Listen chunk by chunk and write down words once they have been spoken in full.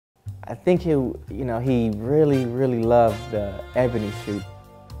I think he really loved the Ebony shoot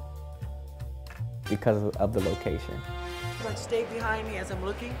because of the location. Like stay behind me as I'm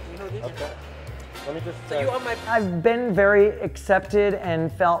looking. You know this. Okay. Let me just. So you on my. I've been very accepted and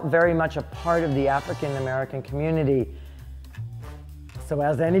felt very much a part of the African American community. So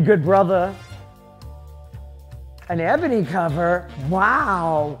as any good brother, an Ebony cover,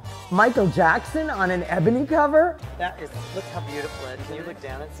 wow! Michael Jackson on an Ebony cover? That is. Look how beautiful it is. Can you look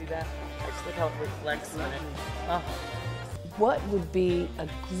down and see that? Just look how it reflects on it. Oh. What would be a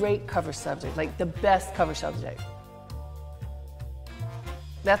great cover subject, like the best cover subject?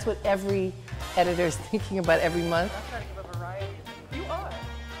 That's what every editor is thinking about every month. I'm trying to give a variety. You are.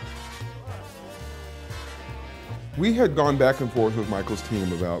 We had gone back and forth with Michael's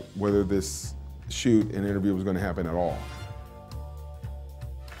team about whether this shoot and interview was going to happen at all.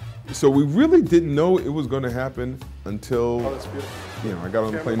 So we really didn't know it was going to happen until, I got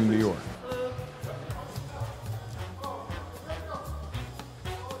on the plane in New York.